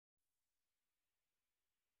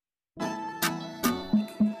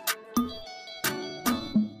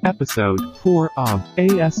Episode 4 of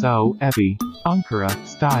Asoebi Ankara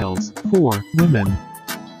Styles for Women.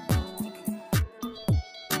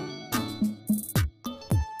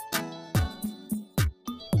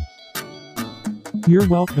 You're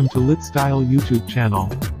welcome to Lit Style YouTube channel.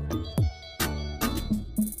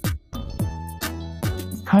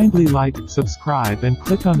 Kindly like, subscribe and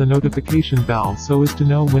click on the notification bell so as to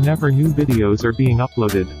know whenever new videos are being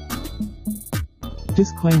uploaded.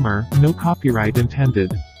 Disclaimer, no copyright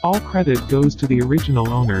intended. All credit goes to the original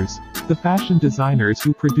owners, the fashion designers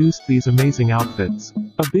who produced these amazing outfits.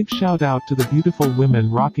 A big shout out to the beautiful women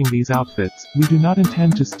rocking these outfits. We do not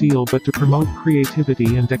intend to steal but to promote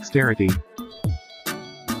creativity and dexterity.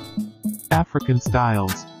 African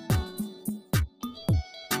styles.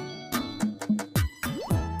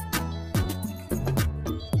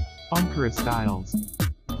 Ankara styles.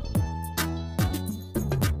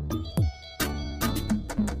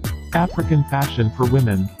 African fashion for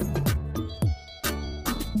women.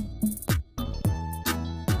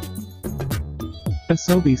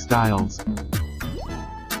 Asoebi styles.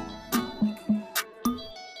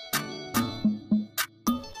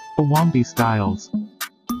 Owambe styles.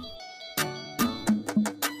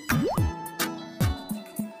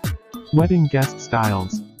 Wedding guest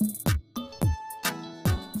styles.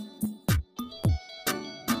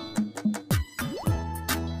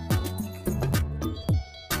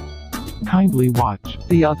 Kindly watch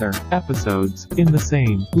the other episodes in the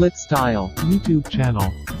same Lit Style YouTube channel.